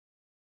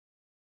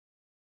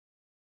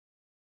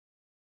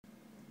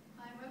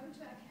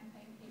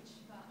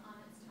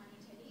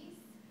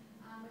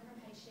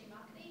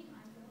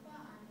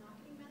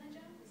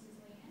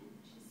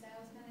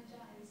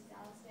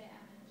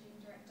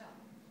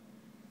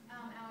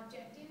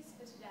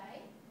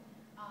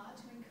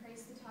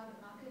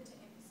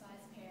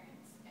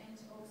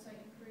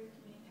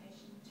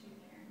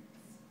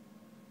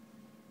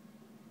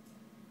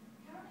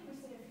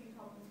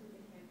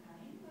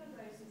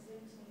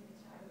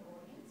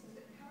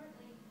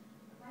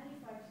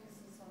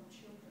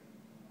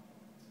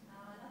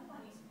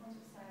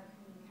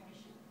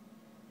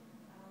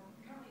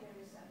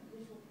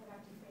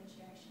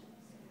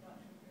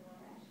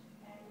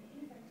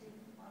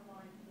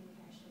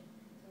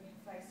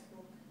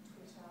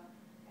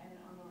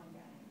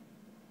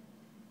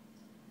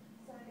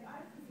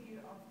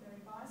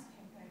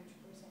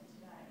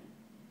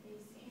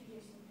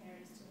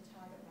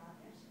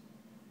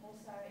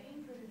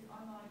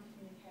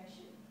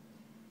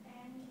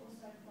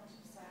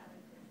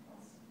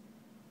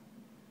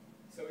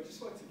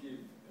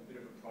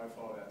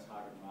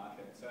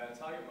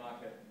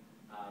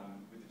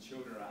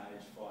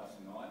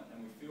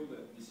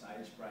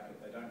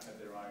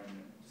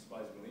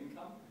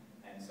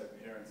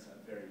parents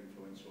are very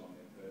influential on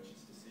their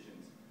purchase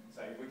decisions.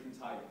 So if we can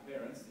target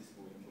parents, this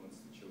will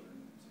influence the children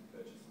to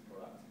purchase the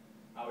product.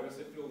 We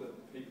also feel that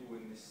the people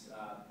in this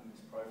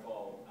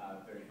profile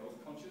are very health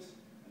conscious,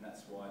 and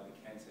that's why the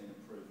Canteen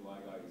Approved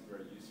logo is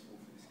very useful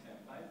for this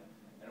campaign.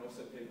 And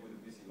also people with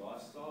a busy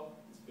lifestyle,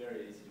 it's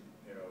very easy to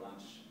prepare a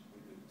lunch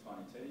with the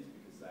tiny Teddies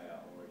because they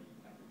are already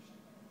packaged.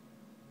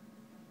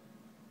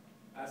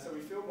 So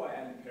we feel by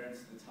adding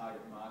parents to the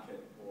target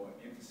market or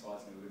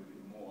emphasising a little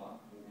bit more,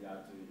 we'll be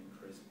able to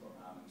increase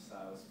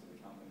sales for the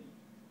company.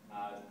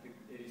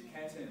 It is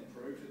Canteen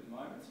Approved at the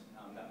moment.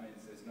 That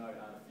means there's no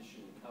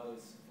artificial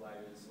colours,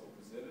 flavours or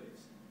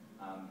preservatives.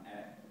 And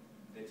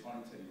their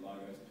Tiny Teddy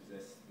logos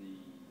possess the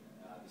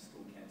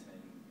school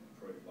Canteen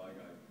Approved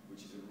logo,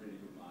 which is a really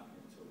good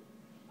marketing tool.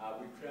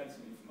 We've created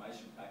some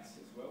information packs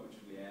as well, which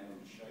Leanne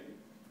will show you.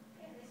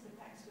 Yeah, these are the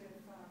packs we've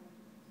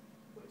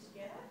put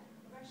together.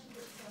 We've actually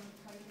put some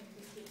coconut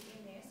biscuits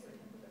in there so we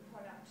can put the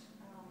product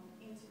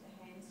into the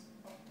hands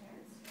of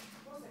parents.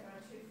 We've also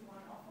got a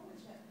 2-for-1 offer,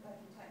 which they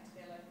can take to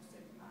their local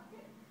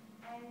supermarket,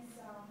 and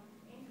some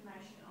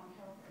information on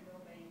health and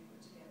wellbeing put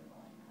together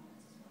by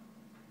Arnotts as well.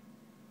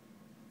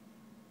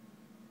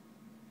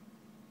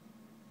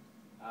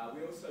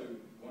 We also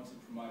want to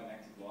promote an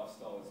active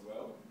lifestyle as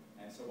well,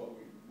 and so what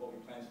we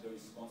plan to do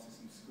is sponsor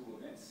some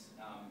school events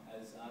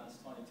as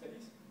Arnotts Tiny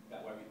Teddies.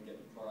 That way we can get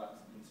the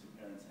product into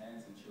parents'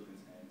 hands and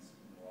children's hands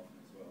more often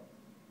as well.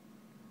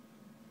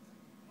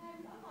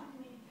 And online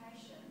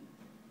communication,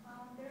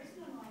 there is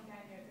an online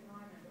game there at the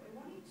moment, but we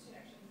wanted to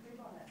actually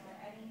improve on that by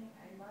adding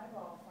a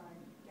mobile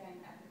phone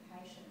game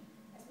application.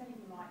 As many of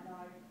you might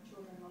know,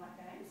 children like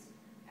games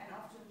and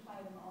often play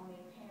them on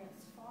their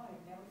parents' phone.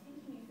 Now we're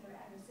thinking if they're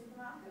at a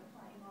supermarket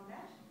playing on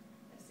that,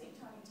 they see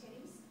Tiny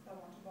Teddies, they'll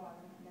want to buy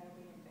them, and that'll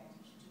be an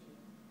advantage to them.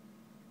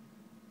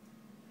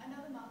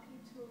 Another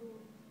marketing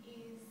tool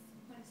is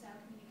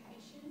point-of-sale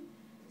communication.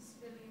 This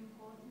is really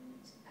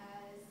important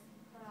as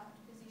product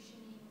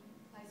positioning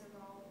plays a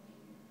role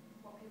in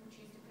what people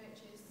choose to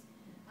purchase.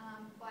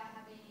 By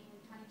having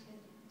Tiny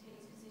Teddies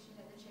positioned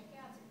at the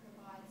checkouts, it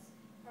provides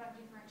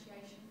product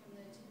differentiation from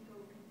the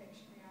typical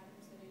confectionery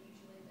items that are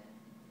usually there.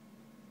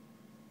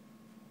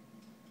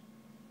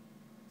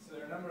 So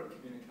there are a number of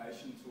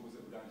communication tools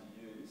that we're going to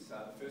use.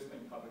 The first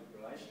being public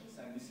relations,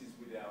 and this is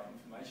with our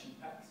information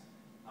packs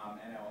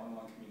and our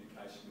online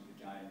communication with the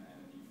game and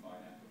a new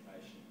phone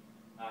application.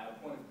 Our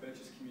point of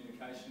purchase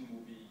communication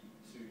will be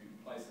to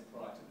place the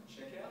product at the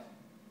checkout.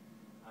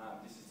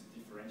 This is to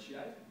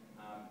differentiate.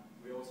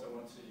 We also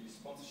want to use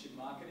sponsorship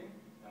marketing,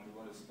 and we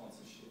want to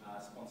sponsor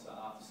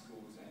after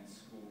schools and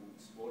school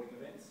sporting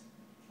events.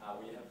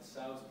 We have the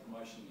sales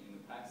promotion in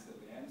the packs that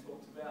Leanne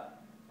talked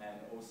about, and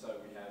also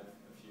we have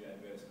a few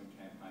advertisement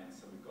campaigns.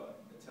 So we've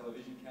got a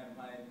television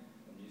campaign,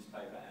 a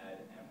newspaper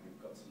ad, and we've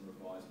got some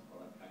revised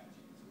product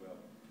packaging as well.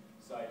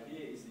 So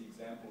here is the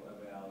example of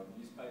our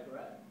newspaper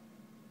ad,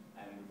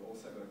 and we've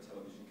also got a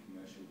television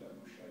commercial that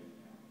we'll show you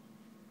now.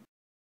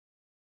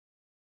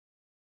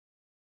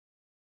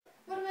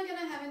 What am I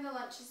going to have in the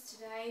lunches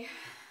today?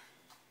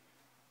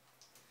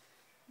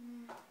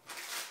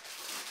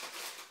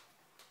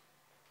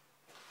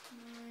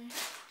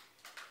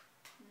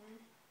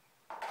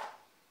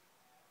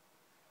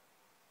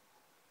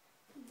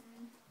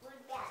 What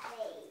about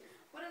these?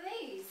 What are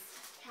these?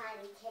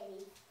 Tiny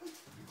Teddies.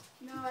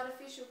 No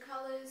artificial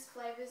colours,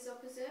 flavours or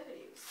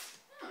preservatives.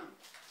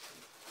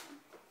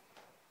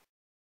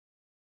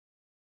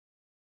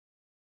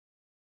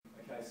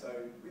 Okay,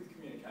 so with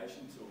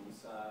communication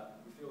tools,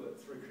 we feel that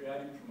through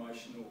creating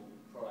promotional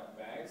product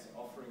bags,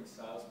 offering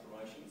sales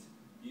promotions,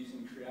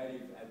 using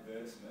creative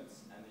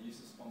advertisements and the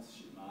use of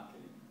sponsorship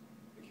marketing,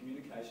 the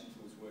communication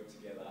tools work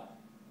together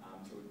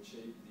to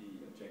achieve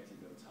the objective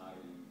of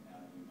targeting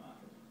our new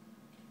market.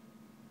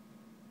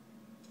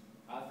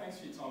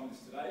 Thanks for your time with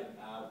us today.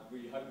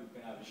 We hope we've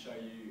been able to show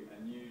you a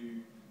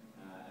new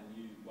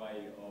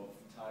way of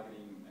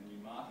targeting a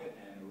new market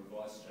and a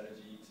revised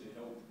strategy to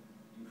help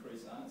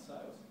increase Arnotts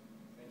sales.